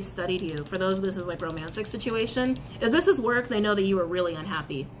much they've studied you. For those, this is like romantic situation. If this is work, they know that you were really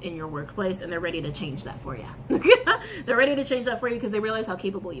unhappy in your workplace and they're ready to change that for you. They're ready to change that for you because they realize how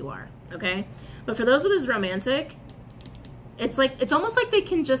capable you are, okay? But for those who is romantic, it's almost like they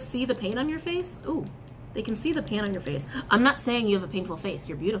can just see the pain on your face. Ooh, they can see the pain on your face. I'm not saying you have a painful face.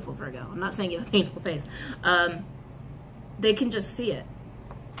 You're beautiful, Virgo. I'm not saying you have a painful face. They can just see it.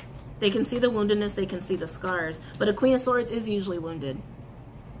 They can see the woundedness, they can see the scars. But a Queen of Swords is usually wounded.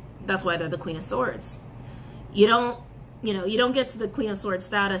 That's why they're the Queen of Swords. You don't get to the Queen of Swords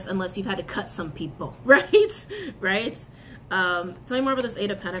status unless you've had to cut some people, right? Right? Tell me more about this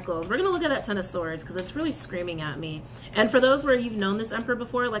Eight of Pentacles. We're going to look at that Ten of Swords because it's really screaming at me. And for those where you've known this Emperor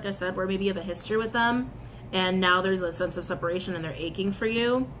before, like I said, where maybe you have a history with them, and now there's a sense of separation and they're aching for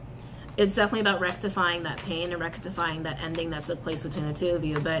you, it's definitely about rectifying that pain and rectifying that ending that took place between the two of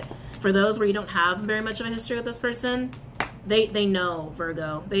you. But for those where you don't have very much of a history with this person, they know,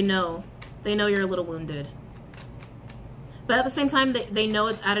 Virgo. They know you're a little wounded. But at the same time, they know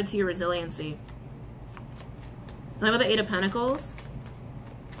it's added to your resiliency. Tell me about the Eight of Pentacles.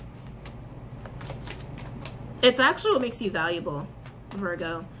 It's actually what makes you valuable,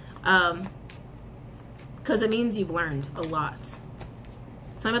 Virgo. because it means you've learned a lot.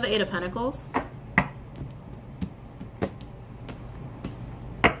 Tell me about the Eight of Pentacles.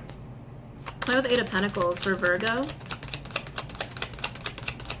 Tell me about the Eight of Pentacles for Virgo.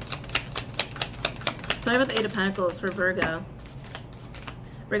 Tell me about the Eight of Pentacles for Virgo.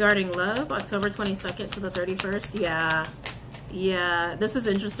 Regarding love, October 22nd to the 31st. Yeah, this is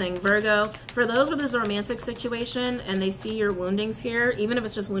interesting. Virgo, for those where there's a romantic situation and they see your woundings here, even if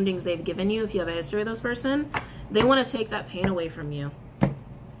it's just woundings they've given you, if you have a history with this person, they want to take that pain away from you.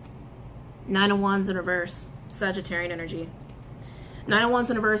 Nine of Wands in reverse, Sagittarian energy. Nine of Wands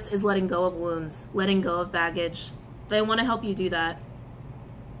in reverse is letting go of wounds, letting go of baggage. They want to help you do that.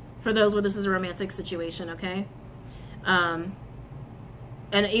 For those where this is a romantic situation, okay? And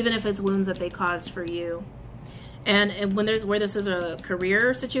even if it's wounds that they caused for you. And when there's where this is a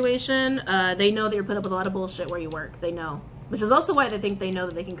career situation, they know that you're put up with a lot of bullshit where you work. They know. Which is also why they think they know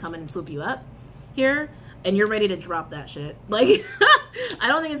that they can come in and swoop you up here. And you're ready to drop that shit. Like, I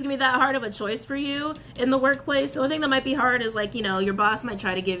don't think it's going to be that hard of a choice for you in the workplace. The only thing that might be hard is, like, you know, your boss might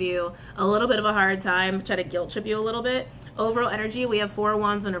try to give you a little bit of a hard time, try to guilt trip you a little bit. Overall energy, we have Four of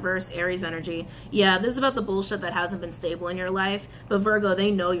Wands in reverse, Aries energy. Yeah, this is about the bullshit that hasn't been stable in your life. But Virgo, they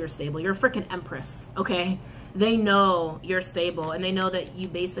know you're stable. You're a freaking Empress, okay? They know you're stable, and they know that you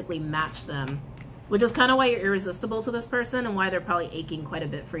basically match them. Which is kind of why you're irresistible to this person and why they're probably aching quite a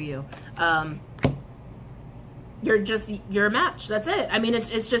bit for you. You're a match. That's it. I mean,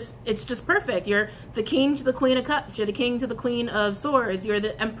 it's just perfect. You're the king to the queen of cups. You're the king to the queen of swords. You're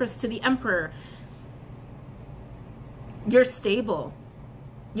the empress to the emperor. You're stable.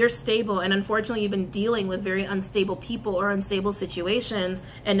 You're stable. And unfortunately, you've been dealing with very unstable people or unstable situations.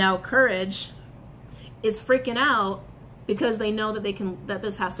 And now courage is freaking out because they know that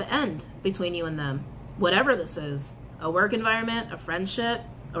this has to end between you and them. Whatever this is, a work environment, a friendship,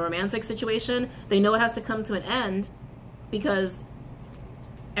 a romantic situation, they know it has to come to an end because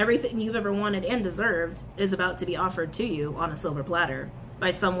everything you've ever wanted and deserved is about to be offered to you on a silver platter by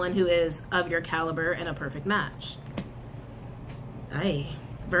someone who is of your caliber and a perfect match. Aye,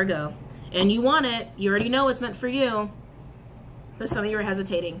 Virgo. And you want it. You already know it's meant for you. But some of you are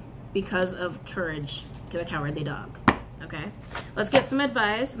hesitating because of courage to the cowardly dog. Okay? Let's get some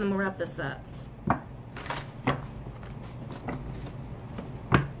advice and then we'll wrap this up.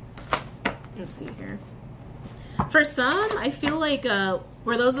 Let's see here. For some, I feel like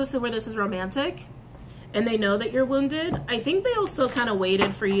where this is romantic and they know that you're wounded, I think they also kind of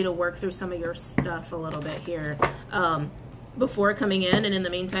waited for you to work through some of your stuff a little bit here before coming in, and in the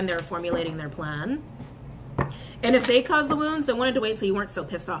meantime they were formulating their plan. And if they caused the wounds, they wanted to wait till you weren't so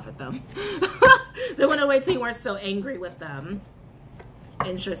pissed off at them. They wanted to wait till you weren't so angry with them.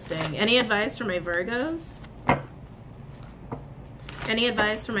 Interesting. Any advice for my Virgos? Any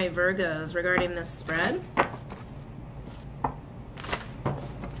advice for my Virgos regarding this spread?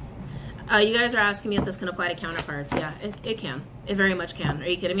 You guys are asking me if this can apply to counterparts. Yeah, it can. It very much can. Are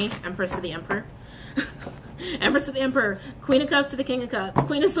you kidding me? Empress to the Emperor. Empress to the Emperor. Queen of Cups to the King of Cups.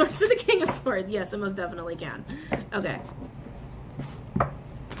 Queen of Swords to the King of Swords. Yes, it most definitely can. Okay.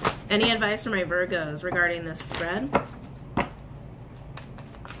 Any advice for my Virgos regarding this spread?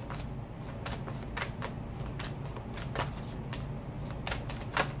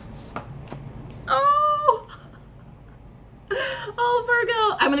 Oh,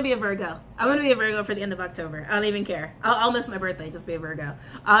 Virgo. I'm going to be a Virgo. I'm going to be a Virgo for the end of October. I don't even care. I'll miss my birthday. Just be a Virgo.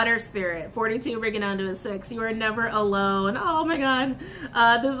 Otter Spirit. 42 bringing down to a 6. You are never alone. Oh, my God.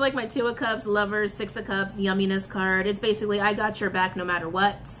 This is like my 2 of Cups, Lovers, 6 of Cups, Yumminess card. It's basically, I got your back no matter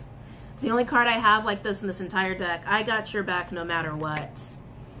what. It's the only card I have like this in this entire deck. I got your back no matter what.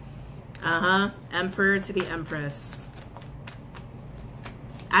 Emperor to the Empress.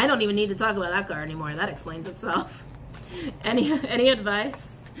 I don't even need to talk about that card anymore. That explains itself. Any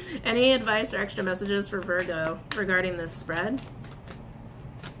advice? Any advice or extra messages for Virgo regarding this spread?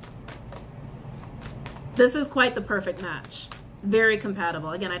 This is quite the perfect match. Very compatible.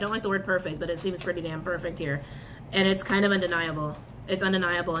 Again, I don't like the word perfect, but it seems pretty damn perfect here. And it's kind of undeniable. It's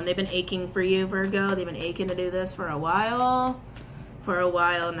undeniable. And they've been aching for you, Virgo. They've been aching to do this for a while. For a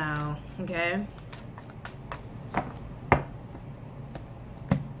while now. Okay?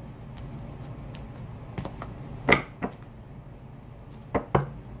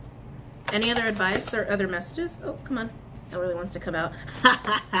 Any other advice or other messages? Oh, come on. It really wants to come out.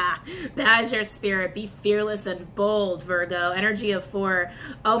 That is your spirit. Be fearless and bold, Virgo. Energy of 4.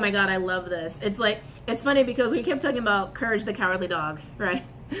 Oh my God, I love this. It's like, it's funny because we kept talking about courage the cowardly dog, right?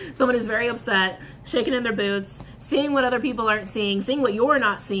 Someone is very upset, shaking in their boots, seeing what other people aren't seeing what you're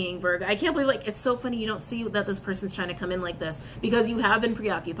not seeing, Virgo. I can't believe, like, it's so funny you don't see that this person's trying to come in like this because you have been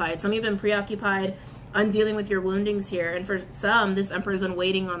preoccupied. Some of you have been preoccupied on dealing with your woundings here. And for some, this Emperor's been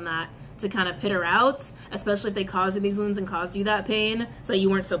waiting on that to kind of pit her out, especially if they caused you these wounds and caused you that pain so that you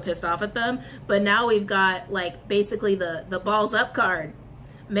weren't so pissed off at them. But now we've got like basically the balls up card,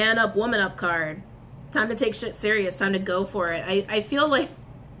 man up, woman up card. Time to take shit serious, time to go for it. I feel like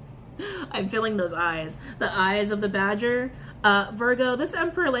I'm feeling those eyes, the eyes of the badger. Virgo, this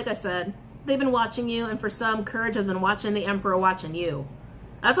Emperor, like I said, they've been watching you, and for some, Courage has been watching the Emperor watching you.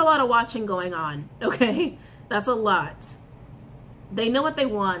 That's a lot of watching going on, okay? That's a lot. They know what they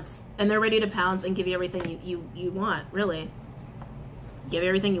want, and they're ready to pounce and give you everything you want, really. Give you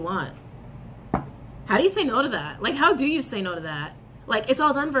everything you want. How do you say no to that? Like, how do you say no to that? Like, it's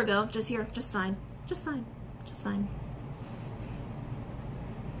all done, Virgo. Just here. Just sign. Just sign. Just sign.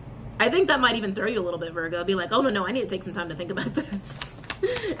 I think that might even throw you a little bit, Virgo. Be like, oh, no, I need to take some time to think about this.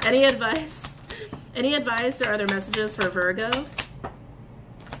 Any advice? Any advice or other messages for Virgo?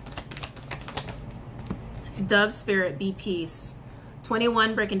 Dove Spirit, be peace.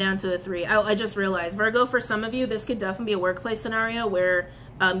 21 breaking down to a 3. Oh, I just realized, Virgo, for some of you, this could definitely be a workplace scenario where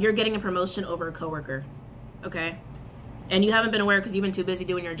you're getting a promotion over a coworker, okay? And you haven't been aware because you've been too busy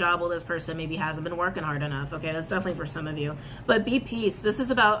doing your job while this person maybe hasn't been working hard enough, okay? That's definitely for some of you. But be peace. This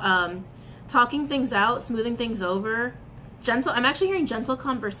is about talking things out, smoothing things over. Gentle, I'm actually hearing gentle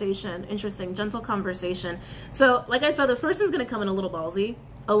conversation. Interesting, gentle conversation. So, like I said, this person's going to come in a little ballsy,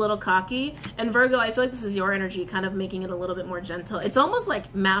 a little cocky. And Virgo, I feel like this is your energy kind of making it a little bit more gentle. It's almost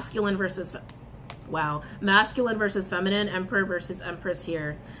like masculine versus, wow, masculine versus feminine, Emperor versus Empress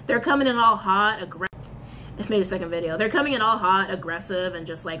here. They're coming in all hot, aggressive. I made a second video. They're coming in all hot, aggressive, and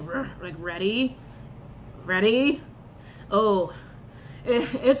just like ready. Oh,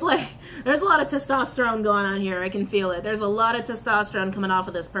 it's like there's a lot of testosterone going on here. I can feel it. There's a lot of testosterone coming off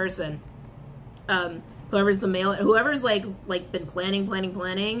of this person. Whoever's the male, whoever's like been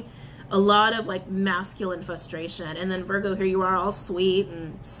planning, a lot of like masculine frustration. And then Virgo, here you are, all sweet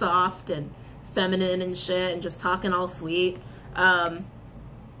and soft and feminine and shit, and just talking all sweet.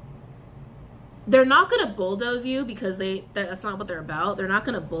 They're not going to bulldoze you because that's not what they're about. They're not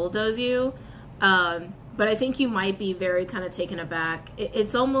going to bulldoze you. But I think you might be very kind of taken aback.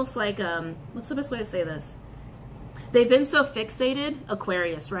 It's almost like, what's the best way to say this? They've been so fixated,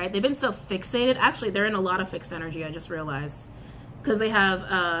 Aquarius, right? They've been so fixated. Actually, they're in a lot of fixed energy, I just realized. Because they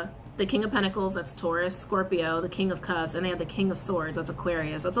have the King of Pentacles, that's Taurus, Scorpio, the King of Cups, and they have the King of Swords, that's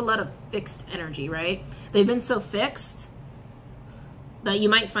Aquarius. That's a lot of fixed energy, right? They've been so fixed that you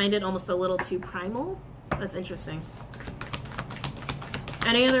might find it almost a little too primal. That's interesting.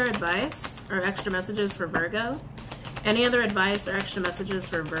 Any other advice or extra messages for Virgo? Any other advice or extra messages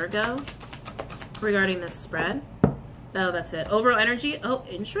for Virgo regarding this spread? Oh, that's it. Overall energy. Oh,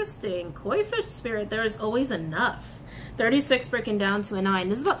 interesting. Koi fish spirit. There is always enough. 36 breaking down to a 9.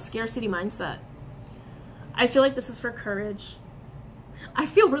 This is about scarcity mindset. I feel like this is for Courage. I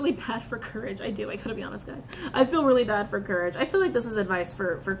feel really bad for Courage. I do. I gotta be honest, guys. I feel really bad for Courage. I feel like this is advice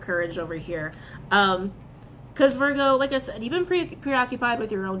for Courage over here. Because Virgo, like I said, you've been preoccupied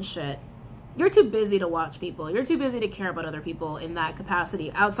with your own shit. You're too busy to watch people. You're too busy to care about other people in that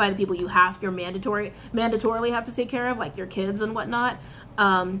capacity. Outside the people you're mandatorily have to take care of, like your kids and whatnot.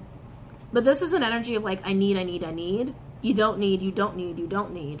 But this is an energy of like, I need. You don't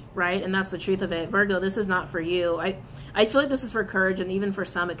need, right? And that's the truth of it. Virgo, this is not for you. I feel like this is for Courage, and even for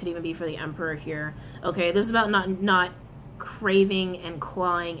some, it could even be for the Emperor here. Okay, this is about not craving and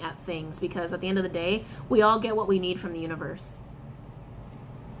clawing at things, because at the end of the day, we all get what we need from the universe.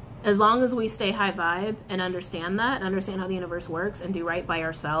 As long as we stay high vibe and understand that, and understand how the universe works, and do right by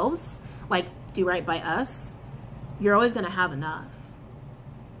ourselves, like do right by us, you're always going to have enough.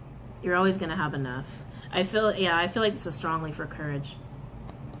 You're always going to have enough. I feel like this is strongly for Courage.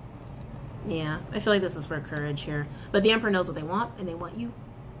 Yeah, I feel like this is for Courage here. But the Emperor knows what they want, and they want you.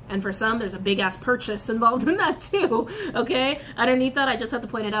 And for some, there's a big-ass purchase involved in that too, okay? Underneath that, I just have to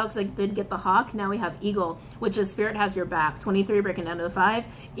point it out because I did get the Hawk. Now we have Eagle, which is Spirit has your back. 23 breaking down to a 5.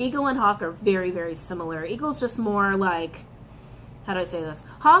 Eagle and Hawk are very, very similar. Eagle's just more like, how do I say this?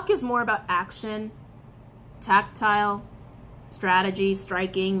 Hawk is more about action, tactile, strategy,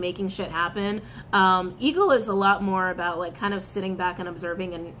 striking, making shit happen. Eagle is a lot more about like kind of sitting back and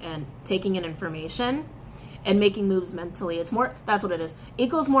observing and taking in information and making moves mentally. It's more, that's what it is.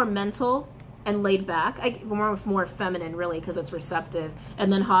 Eagle's more mental and laid back. More feminine really, because it's receptive.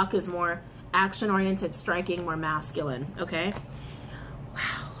 And then Hawk is more action oriented, striking, more masculine. Okay.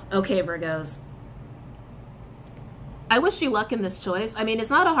 Wow. Okay, Virgos. I wish you luck in this choice. I mean,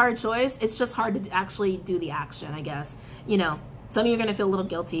 it's not a hard choice. It's just hard to actually do the action, I guess. You know, some of you are going to feel a little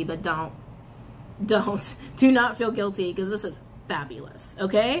guilty, but do not feel guilty, because this is fabulous.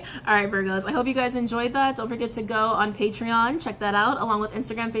 Okay? All right, Virgos. I hope you guys enjoyed that. Don't forget to go on Patreon. Check that out, along with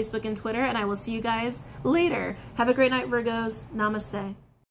Instagram, Facebook, and Twitter. And I will see you guys later. Have a great night, Virgos. Namaste.